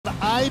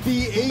by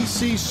the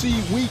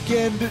ACC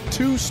weekend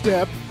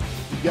two-step.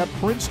 You got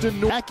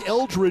Princeton. Zach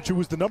Eldridge, who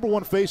was the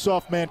 #1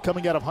 face-off man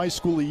coming out of high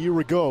school a year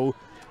ago.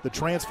 The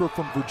transfer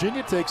from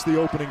Virginia takes the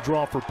opening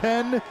draw for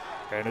Penn.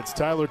 And it's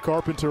Tyler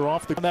Carpenter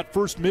off on that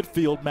first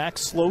midfield.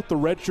 Max Sloat, the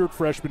redshirt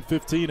freshman,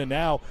 15. And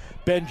now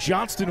Ben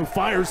Johnston, who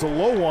fires a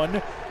low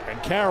one.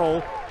 And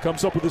Carroll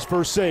comes up with his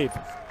first save.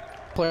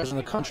 Players in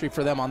the country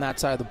for them on that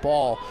side of the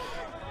ball.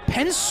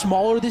 Penn's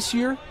smaller this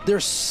year. Their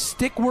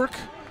stick work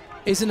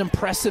is an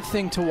impressive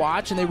thing to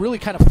watch, and they really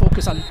kind of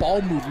focus on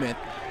ball movement.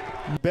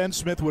 Ben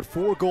Smith with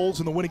 4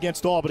 goals in the win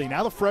against Albany.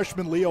 Now the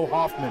freshman Leo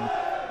Hoffman,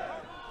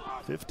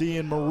 50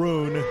 in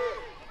maroon.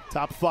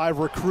 Top 5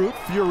 recruit,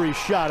 Fury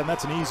shot, and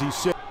that's an easy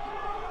save.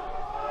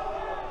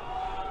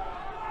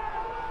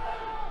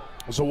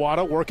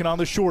 Zawada working on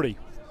the shorty.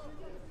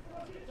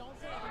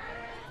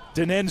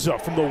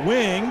 Denenza from the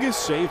wing,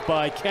 saved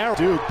by Carroll.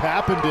 Duke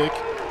Papendick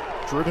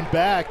driven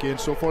back, and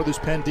so far this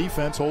Penn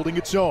defense holding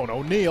its own.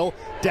 O'Neal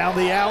down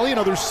the alley,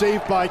 another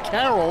save by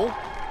Carroll.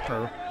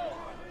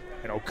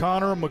 And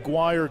O'Connor,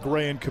 McGuire,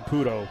 Gray, and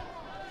Caputo.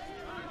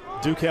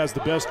 Duke has the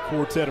best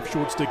quartet of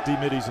short stick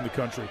D-middies in the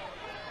country.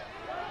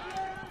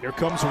 Here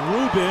comes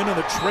Rubin, and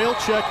the trail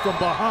check from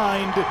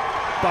behind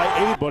by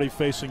anybody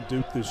facing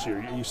Duke this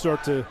year. You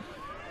start to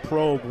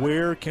probe,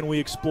 where can we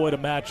exploit a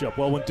matchup?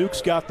 Well, when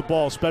Duke's got the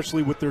ball,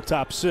 especially with their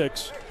top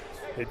 6,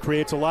 it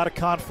creates a lot of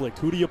conflict.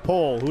 Who do you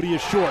pull? Who do you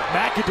short?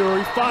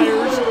 McAdory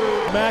fires.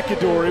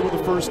 McAdory with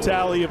the first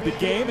tally of the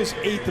game, his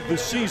 8th of the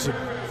season.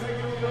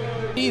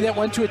 That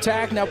went to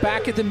attack, now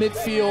back at the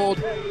midfield.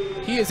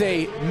 He is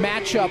a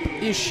matchup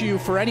issue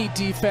for any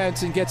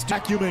defense and gets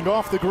vacuuming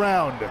off the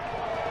ground.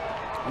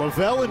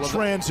 Lavelle in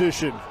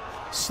transition,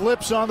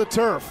 slips on the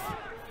turf.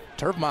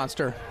 Turf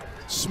monster.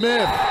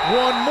 Smith,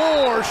 one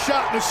more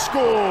shot and a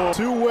score.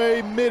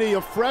 Two-way midi,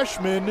 a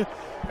freshman,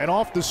 and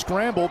off the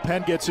scramble,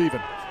 Penn gets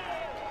even.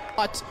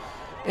 But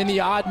in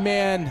the odd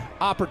man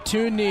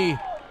opportunity,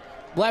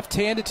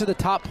 left-handed to the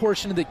top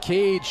portion of the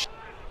cage.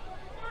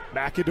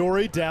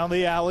 McAdory down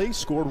the alley,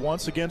 scored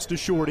once against a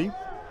shorty.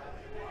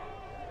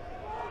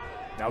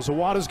 Now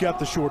Zawada's got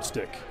the short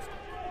stick.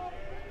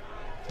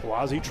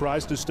 Blasi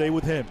tries to stay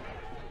with him.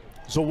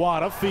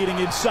 Zawada feeding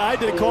inside.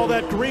 Did they call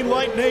that Green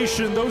Light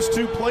Nation? Those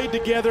two played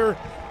together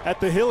at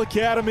the Hill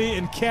Academy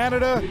in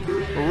Canada,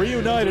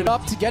 reunited.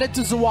 Up to get it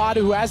to Zawada,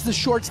 who has the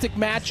short stick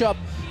matchup.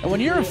 And when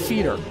you're a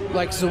feeder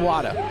like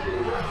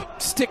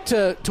Zawada, stick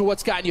to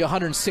what's gotten you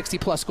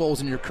 160-plus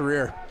goals in your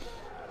career.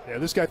 Yeah,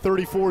 this guy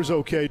 34 is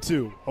okay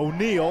too.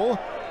 O'Neal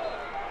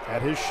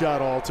had his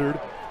shot altered.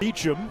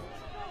 Beecham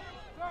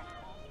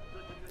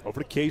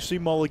over to Casey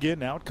Mulligan.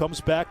 Now it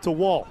comes back to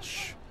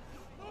Walsh.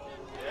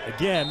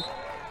 Again,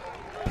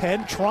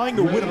 Penn trying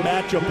to win a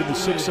matchup in the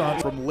 6-on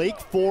from Lake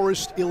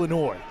Forest,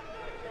 Illinois.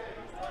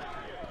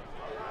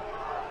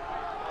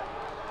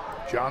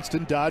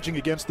 Johnston dodging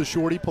against the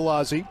shorty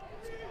Palazzi.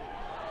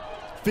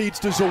 Feeds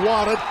to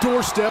Zawada,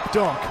 doorstep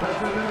dunk.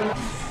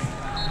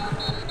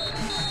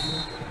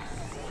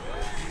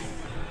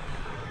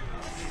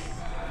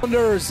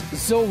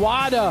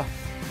 Zawada,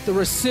 the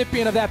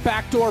recipient of that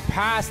backdoor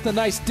pass, the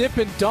nice dip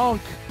and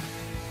dunk,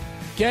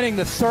 getting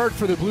the 3rd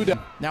for the Blue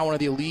Devils. Now one of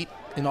the elite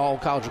in all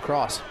college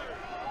lacrosse.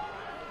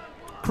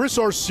 Chris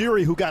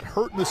Arceri, who got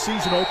hurt in the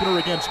season opener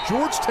against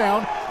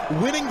Georgetown,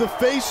 winning the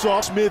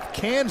face-off. Smith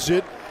cans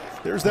it.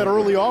 There's that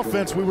early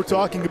offense we were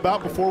talking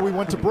about before we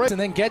went to break. And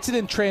then gets it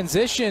in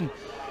transition.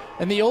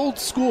 And the old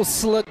school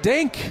slick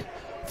dink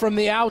from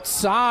the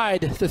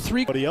outside. The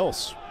 3. Somebody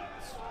else.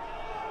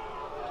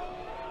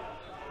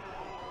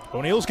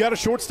 O'Neal's got a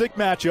short stick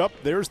matchup.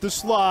 There's the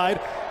slide.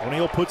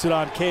 O'Neal puts it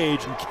on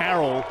Cage, and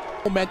Carroll.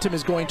 Momentum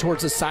is going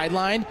towards the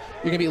sideline.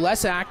 You're going to be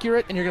less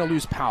accurate, and you're going to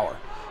lose power.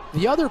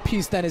 The other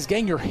piece then is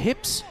getting your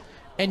hips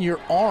and your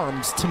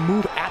arms to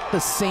move at the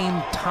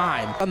same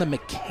time on the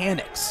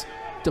mechanics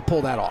to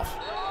pull that off.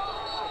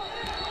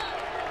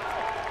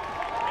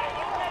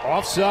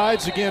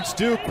 Offsides against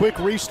Duke. Quick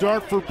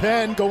restart for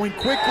Penn. Going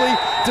quickly.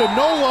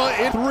 Danola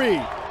in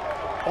 3.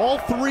 All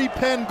 3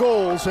 Penn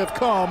goals have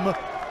come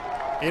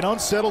in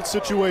unsettled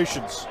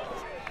situations.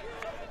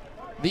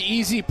 The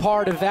easy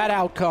part of that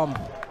outcome.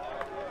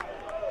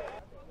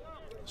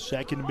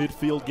 Second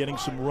midfield getting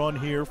some run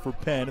here for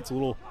Penn. It's a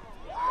little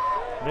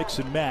mix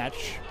and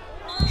match.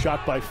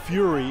 Shot by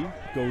Fury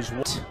goes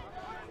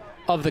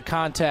of the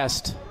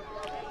contest.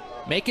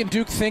 Making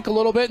Duke think a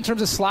little bit in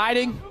terms of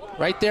sliding.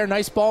 Right there,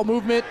 nice ball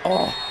movement.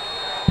 Oh.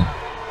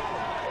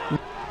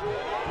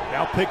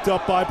 Now picked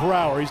up by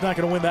Brower. He's not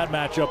going to win that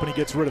matchup, and he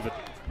gets rid of it.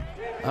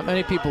 Not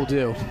many people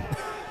do.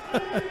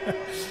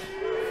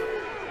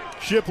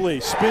 Shipley,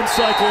 spin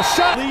cycle,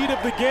 shot. Lead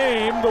of the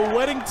game, the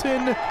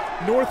Weddington,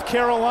 North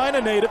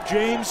Carolina native,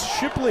 James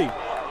Shipley.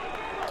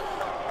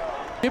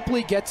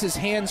 Shipley gets his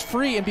hands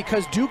free, and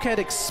because Duke had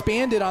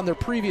expanded on their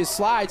previous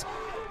slides,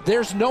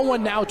 there's no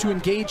one now to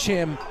engage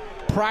him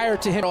prior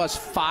to him. He has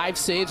 5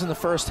 saves in the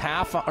first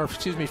half, or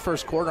excuse me,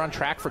 first quarter, on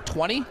track for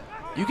 20.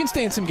 You can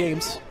stay in some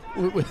games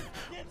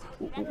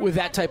with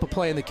that type of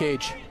play in the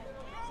cage.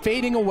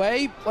 Fading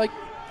away, like,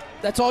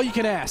 that's all you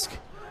can ask.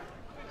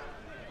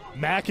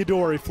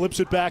 McAdory flips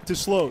it back to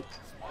Sloat.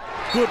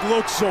 Good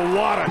look, so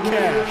what a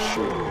catch.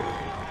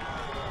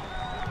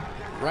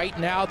 Right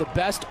now, the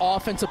best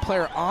offensive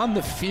player on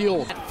the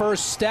field.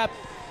 First step,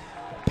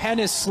 Penn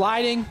is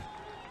sliding,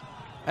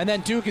 and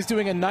then Duke is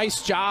doing a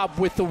nice job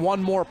with the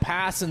one more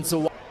pass. And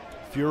so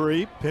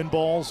Fury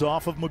pinballs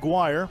off of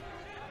McGuire.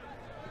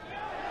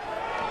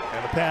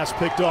 And the pass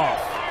picked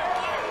off.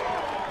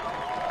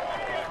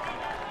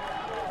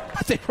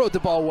 They rode the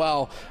ball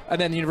well, and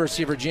then the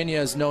University of Virginia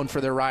is known for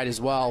their ride as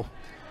well.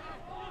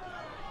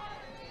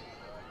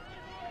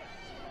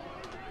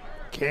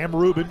 Cam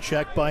Rubin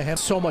checked by him.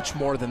 So much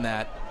more than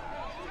that.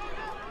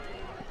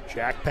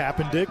 Jack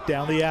Papendick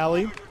down the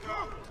alley.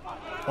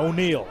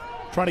 O'Neal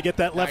trying to get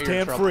that left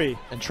hand free.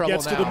 In trouble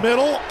Gets now. to the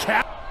middle.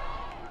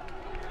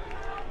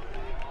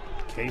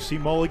 Casey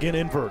Mulligan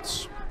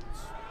inverts.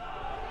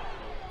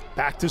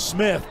 Back to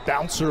Smith.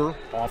 Bouncer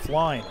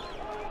offline.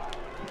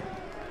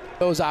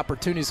 Those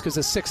opportunities, because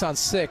the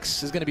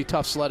 6-on-6 is going to be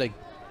tough sledding.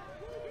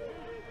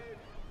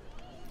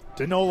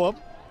 Denola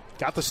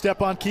got the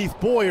step on Keith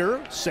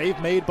Boyer. Save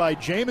made by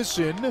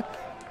Jamison.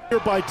 Here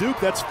by Duke,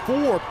 that's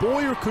 4.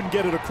 Boyer couldn't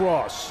get it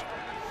across.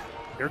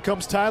 Here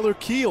comes Tyler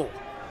Keel.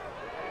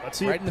 Let's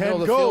see right if in the Penn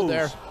middle of the field goes.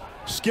 there.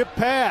 Skip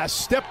pass,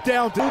 step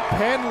down. Duke.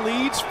 Penn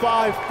leads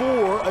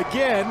 5-4.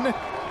 Again,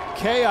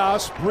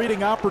 chaos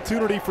breeding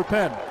opportunity for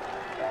Penn.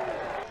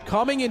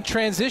 Coming in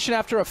transition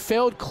after a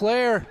failed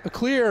clear.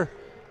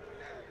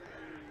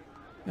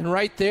 And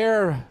right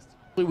there,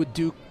 with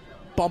Duke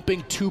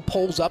bumping 2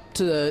 poles up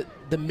to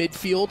the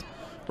midfield,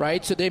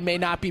 right? So they may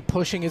not be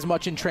pushing as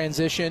much in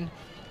transition.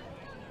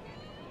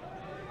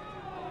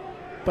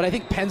 But I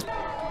think Penn's...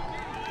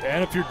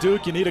 And if you're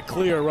Duke, you need a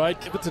clear, right?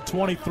 Give it to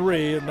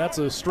 23, and that's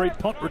a straight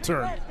punt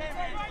return.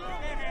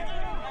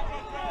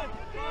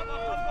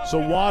 So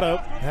Wada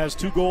has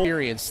 2 goals.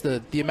 Experience,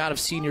 the amount of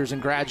seniors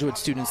and graduate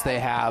students they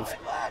have,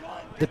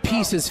 the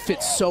pieces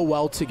fit so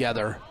well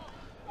together.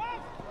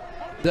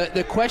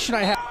 The question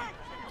I have,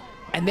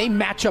 and they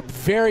match up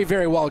very,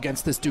 very well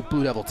against this Duke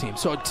Blue Devil team.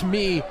 So to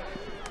me,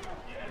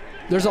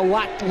 there's a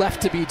lot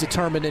left to be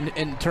determined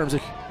in terms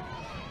of...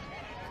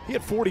 He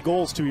had 40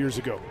 goals 2 years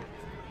ago.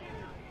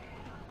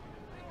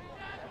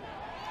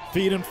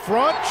 Feet in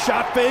front,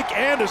 shot fake,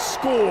 and a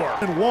score.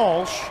 And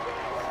Walsh,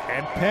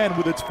 and Penn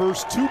with its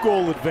first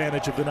 2-goal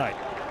advantage of the night.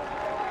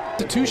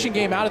 Institution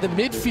game out of the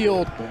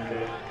midfield.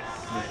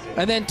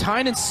 And then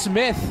Tynan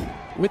Smith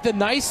with the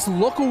nice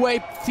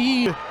look-away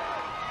feed.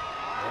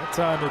 That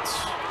time it's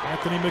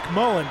Anthony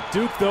McMullen.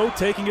 Duke, though,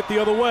 taking it the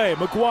other way.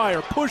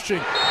 McGuire pushing,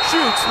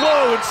 shoots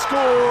low and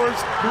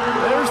scores.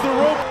 There's the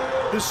rope.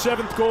 The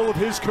 7th goal of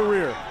his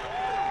career.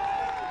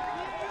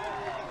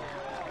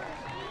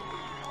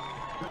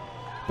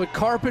 But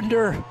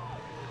Carpenter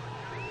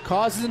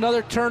causes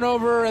another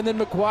turnover, and then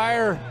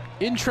McGuire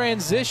in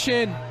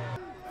transition.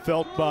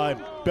 Felt by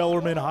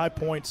Bellarmine, High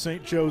Point,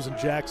 St. Joe's, and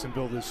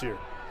Jacksonville this year.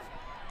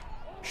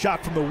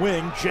 Shot from the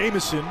wing.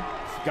 Jamison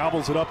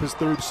gobbles it up, his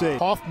 3rd save.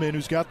 Hoffman,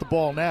 who's got the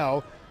ball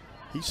now,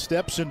 he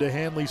steps into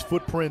Hanley's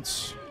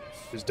footprints,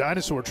 his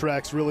dinosaur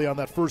tracks really on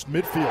that first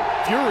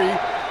midfield. Fury,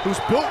 who's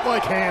built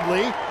like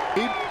Hanley,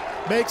 he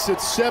makes it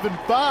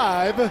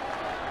 7-5.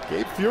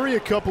 Gabe Fury a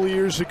couple of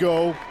years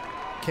ago.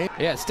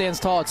 Yeah, it stands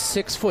tall at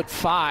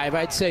 6'5",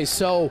 I'd say.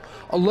 So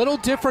a little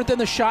different than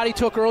the shot he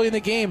took early in the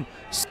game.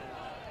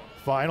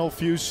 Final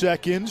few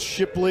seconds,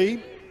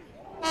 Shipley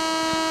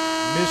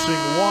missing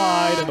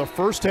wide, and the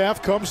first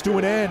half comes to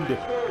an end.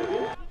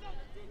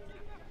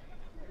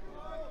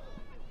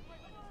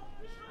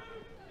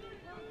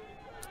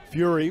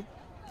 Fury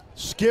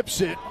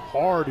skips it,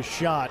 hard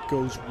shot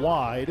goes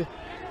wide.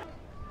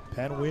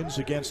 Penn wins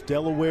against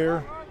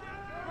Delaware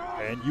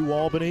and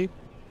UAlbany.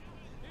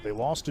 They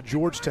lost to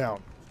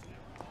Georgetown.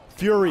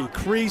 Fury,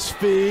 crease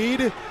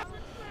feed.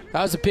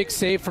 That was a big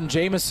save from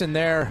Jamison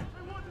there,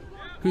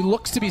 who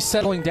looks to be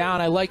settling down.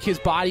 I like his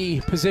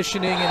body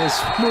positioning and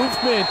his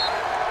movement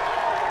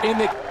in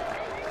the...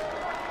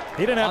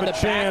 He didn't have on a the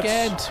chance. back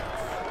end.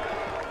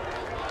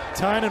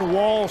 Tynan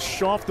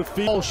Walsh off the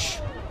field. Walsh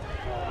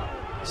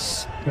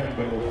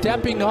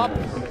stepping up,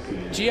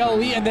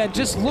 GLE, and then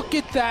just look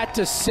at that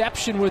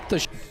deception with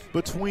the...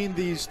 Between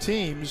these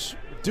teams,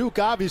 Duke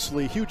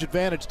obviously huge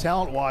advantage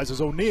talent-wise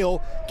as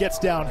O'Neal gets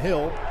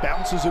downhill,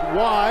 bounces it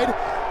wide.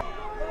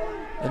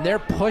 And they're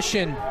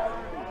pushing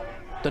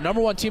the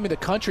 #1 team in the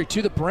country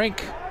to the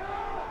brink.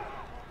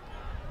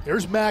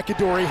 There's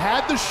McAdory,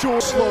 had the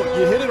short slope.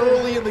 You hit it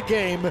early in the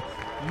game.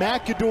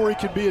 McAdory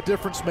could be a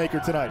difference maker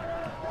tonight.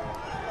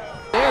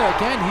 There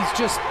again, he's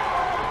just,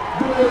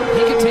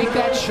 he can take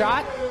that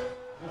shot,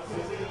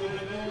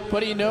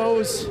 but he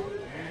knows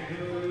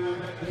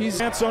he's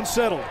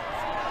unsettled.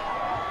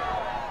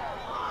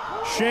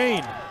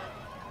 Shane,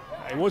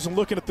 he wasn't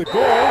looking at the goal,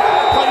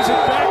 plays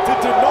it back to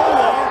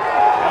Denola,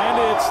 and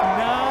it's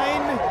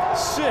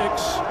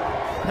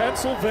 9-6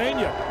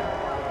 Pennsylvania.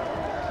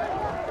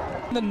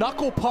 The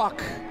knuckle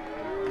puck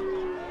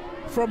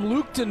from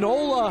Luke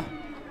Denola.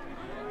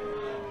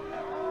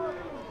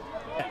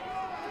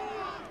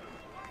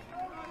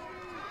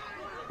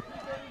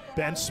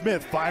 Ben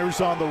Smith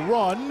fires on the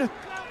run.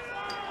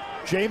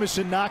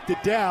 Jamison knocked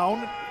it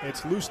down.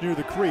 It's loose near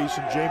the crease,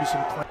 and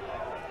Jamison.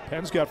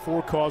 Penn's got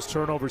 4 caused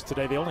turnovers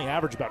today. They only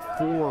average about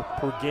 4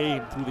 per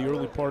game through the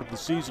early part of the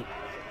season.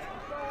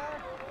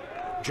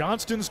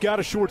 Johnston's got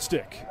a short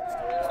stick.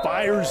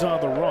 Fires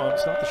on the run.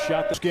 It's not the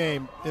shot this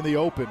game in the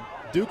open.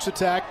 Duke's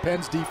attack,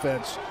 Penn's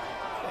defense.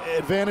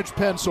 Advantage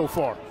Penn so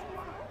far.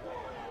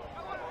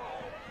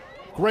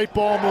 Great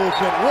ball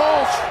movement.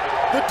 Walsh,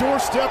 the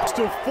doorsteps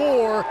to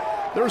 4.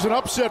 There's an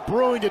upset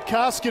brewing at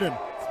Koskinen.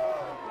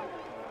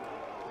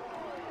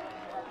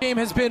 Game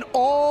has been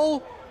all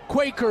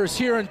Quakers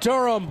here in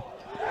Durham,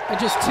 and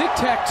just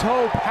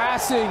tic-tac-toe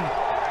passing.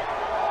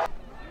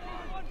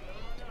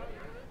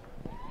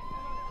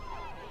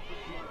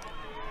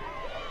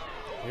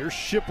 Here's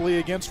Shipley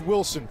against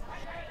Wilson.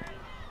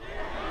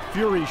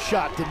 Fury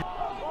shot.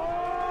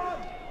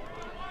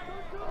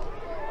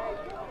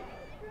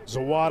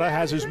 Zawada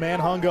has his man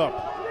hung up.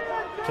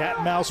 Cat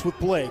and mouse with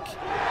Blake.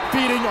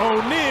 Feeding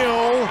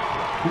O'Neal.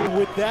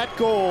 With that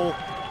goal,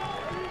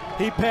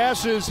 he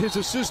passes his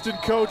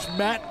assistant coach,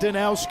 Matt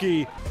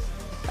Danowski.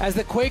 As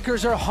the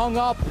Quakers are hung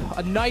up,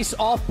 a nice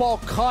off-ball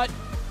cut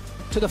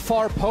to the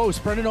far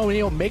post. Brendan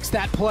O'Neal makes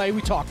that play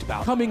we talked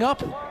about. Coming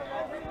up,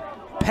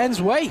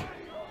 Penn's way.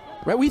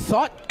 Right, we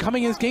thought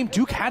coming in this game,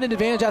 Duke had an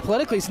advantage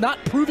athletically. It's not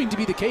proving to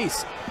be the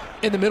case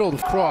in the middle of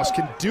the cross.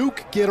 Can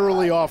Duke get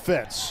early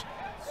offense?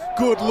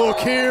 Good look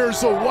here.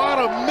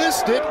 Zawada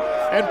missed it,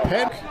 and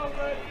Penn.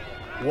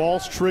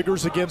 Walsh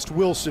triggers against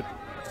Wilson.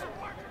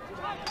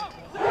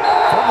 From the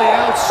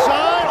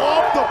outside,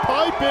 off the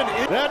pipe,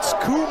 and that's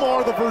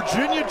Kumar, the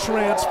Virginia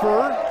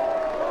transfer.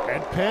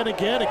 And Penn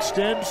again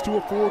extends to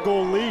a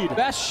 4-goal lead.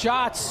 Best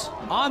shots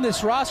on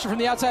this roster from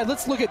the outside.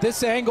 Let's look at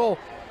this angle.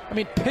 I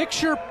mean,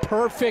 picture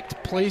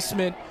perfect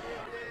placement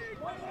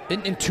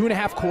in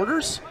 2.5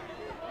 quarters.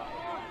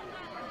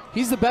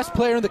 He's the best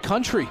player in the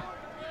country.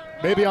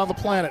 Maybe on the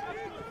planet.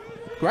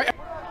 Right.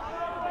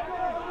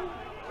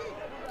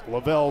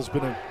 Lavelle's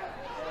been a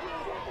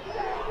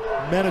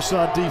menace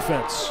on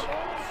defense.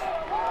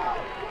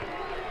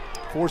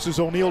 Forces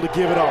O'Neal to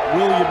give it up.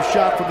 Williams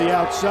shot from the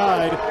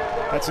outside.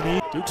 That's an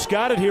easy. Duke's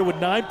got it here with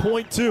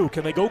 9.2.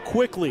 Can they go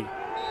quickly?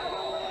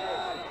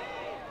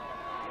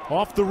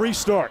 Off the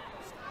restart.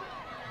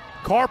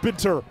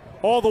 Carpenter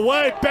all the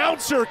way.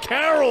 Bouncer,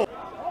 Carroll.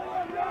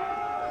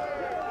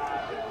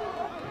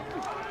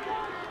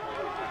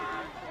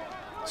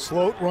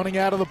 Sloat running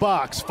out of the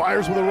box.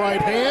 Fires with a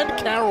right hand.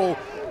 Carroll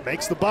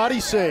makes the body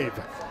save.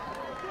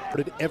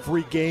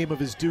 Every game of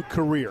his Duke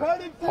career.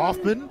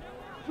 Hoffman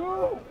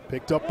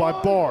picked up by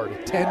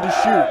Bard. 10 to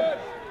shoot.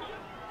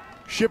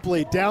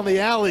 Shipley down the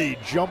alley.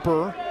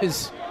 Jumper.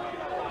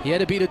 He had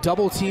to beat a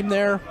double team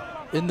there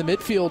in the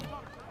midfield.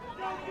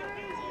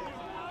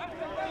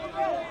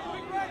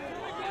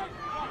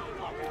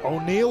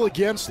 O'Neal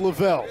against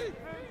Lavelle.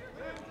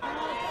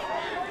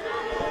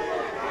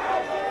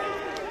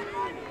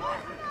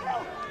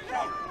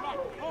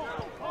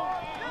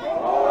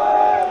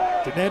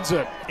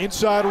 Denenza,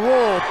 inside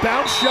roll,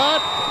 bounce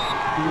shot.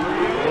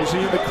 Was he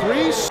in the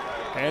crease?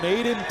 And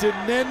Aiden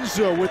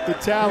Denenza with the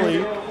tally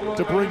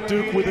to bring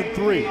Duke within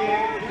 3.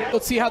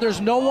 Let's see how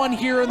there's no one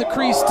here in the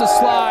crease to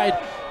slide.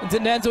 And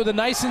Denenza with a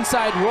nice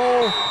inside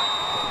roll.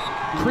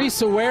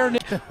 Crease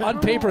awareness. On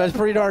paper, that's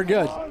pretty darn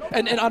good.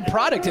 And on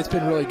product, it's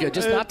been really good,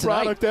 just not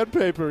tonight. Product and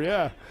paper,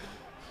 yeah.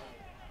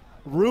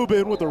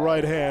 Rubin with the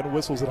right hand,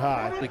 whistles it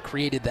high. They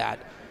created that.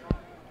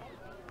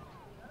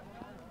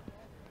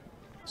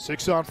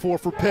 6-on-4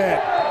 for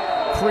Penn.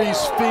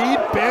 Crease feed,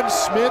 Ben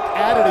Smith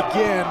at it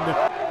again.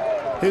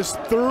 His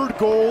 3rd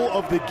goal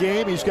of the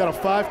game. He's got a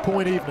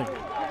 5-point evening.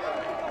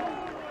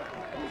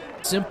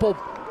 Simple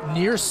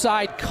near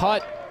side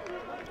cut.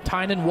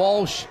 Tynan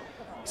Walsh.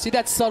 See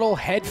that subtle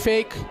head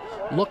fake?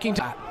 Looking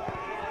to.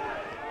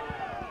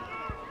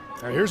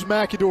 Now here's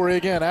McAdory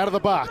again, out of the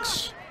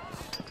box.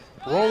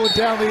 Rolling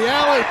down the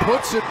alley,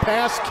 puts it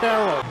past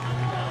Carroll.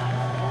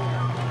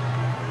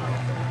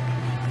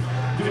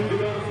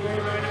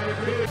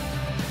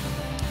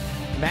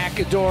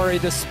 McAdory,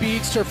 the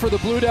speedster for the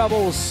Blue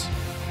Devils,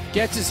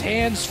 gets his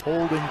hands.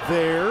 Holding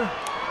there.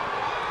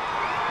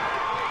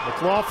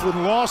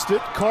 McLaughlin lost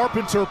it.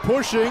 Carpenter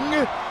pushing.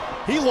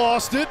 He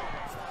lost it.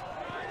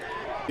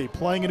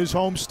 Playing in his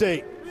home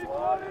state.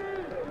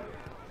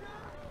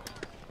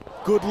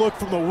 Good look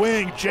from the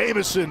wing.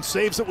 Jamison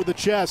saves it with the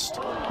chest.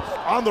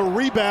 On the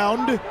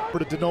rebound for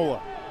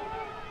Denola.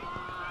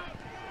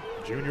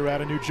 Junior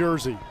out of New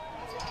Jersey.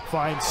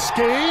 Finds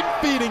Skane,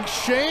 feeding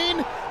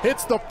Shane.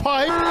 Hits the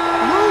pipe.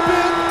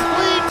 Rubin,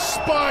 clean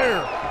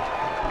spire.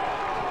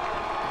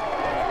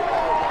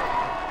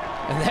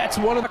 And that's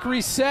one of the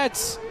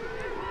resets.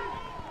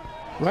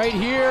 Right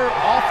here,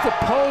 off the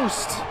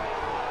post.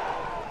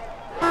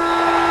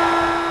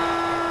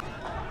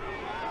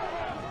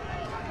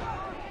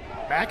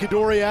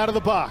 McAdory out of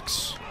the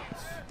box.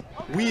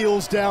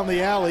 Wheels down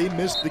the alley,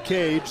 missed the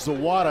cage.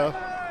 Zawada.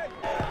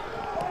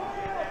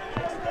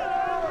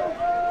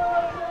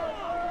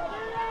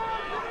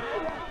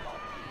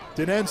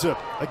 Denenza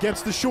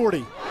against the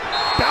shorty.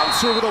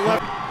 Bouncer with a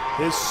left.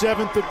 his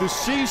 7th of the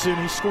season.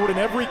 He scored in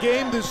every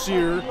game this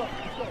year.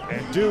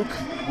 And Duke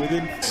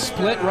within...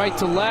 Split right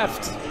to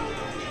left.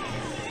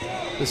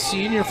 The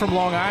senior from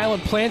Long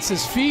Island plants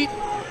his feet.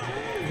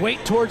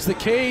 Weight towards the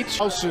cage.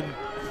 Nelson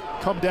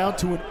come down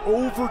to an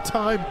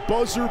overtime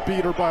buzzer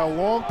beater by a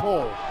long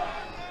pole.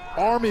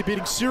 Army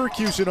beating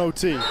Syracuse in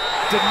OT.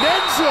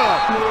 Denenza!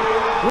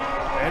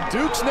 And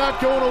Duke's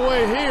not going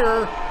away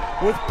here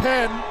with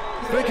Penn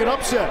thinking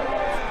upset.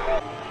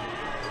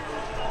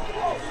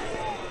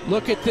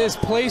 Look at this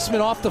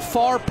placement off the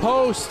far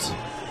post.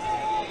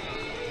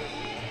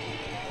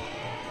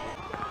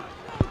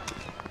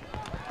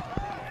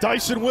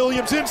 Dyson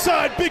Williams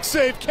inside, big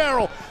save,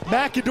 Carroll.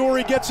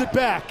 McAdory gets it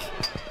back.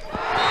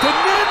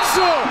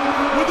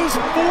 Denenza with his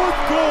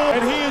 4th goal,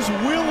 and he is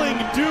willing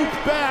Duke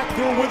back.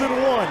 They're within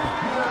 1.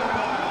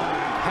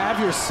 Have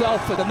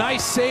yourself a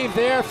nice save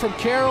there from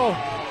Carroll.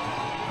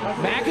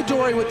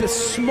 McAdory with the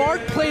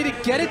smart play to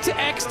get it to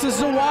X to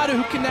Zawada,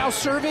 who can now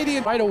survey the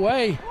right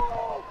away.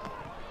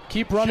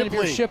 Keep running if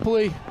you're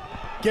Shipley.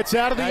 Gets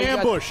out of the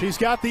ambush. He's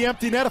got the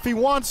empty net if he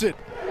wants it.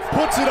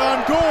 Puts it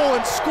on goal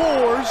and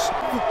scores.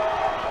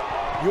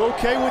 You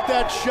okay with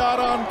that shot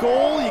on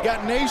goal? You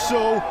got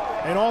Naso,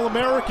 an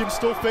All-American,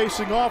 still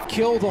facing off.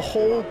 Kill the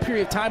whole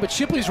period of time, but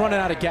Shipley's running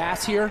out of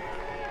gas here.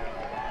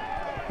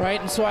 Right,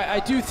 and so I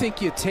do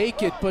think you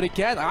take it, but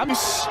again,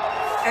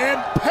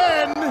 And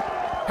Penn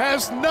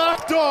has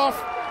knocked off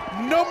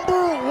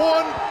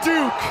 #1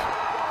 Duke.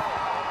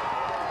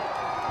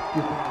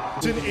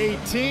 In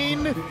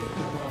 18,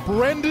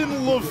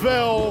 Brendan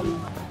Lavelle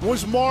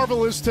was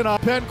marvelous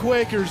tonight. Penn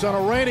Quakers on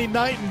a rainy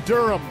night in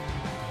Durham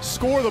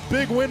score the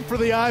big win for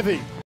the Ivy.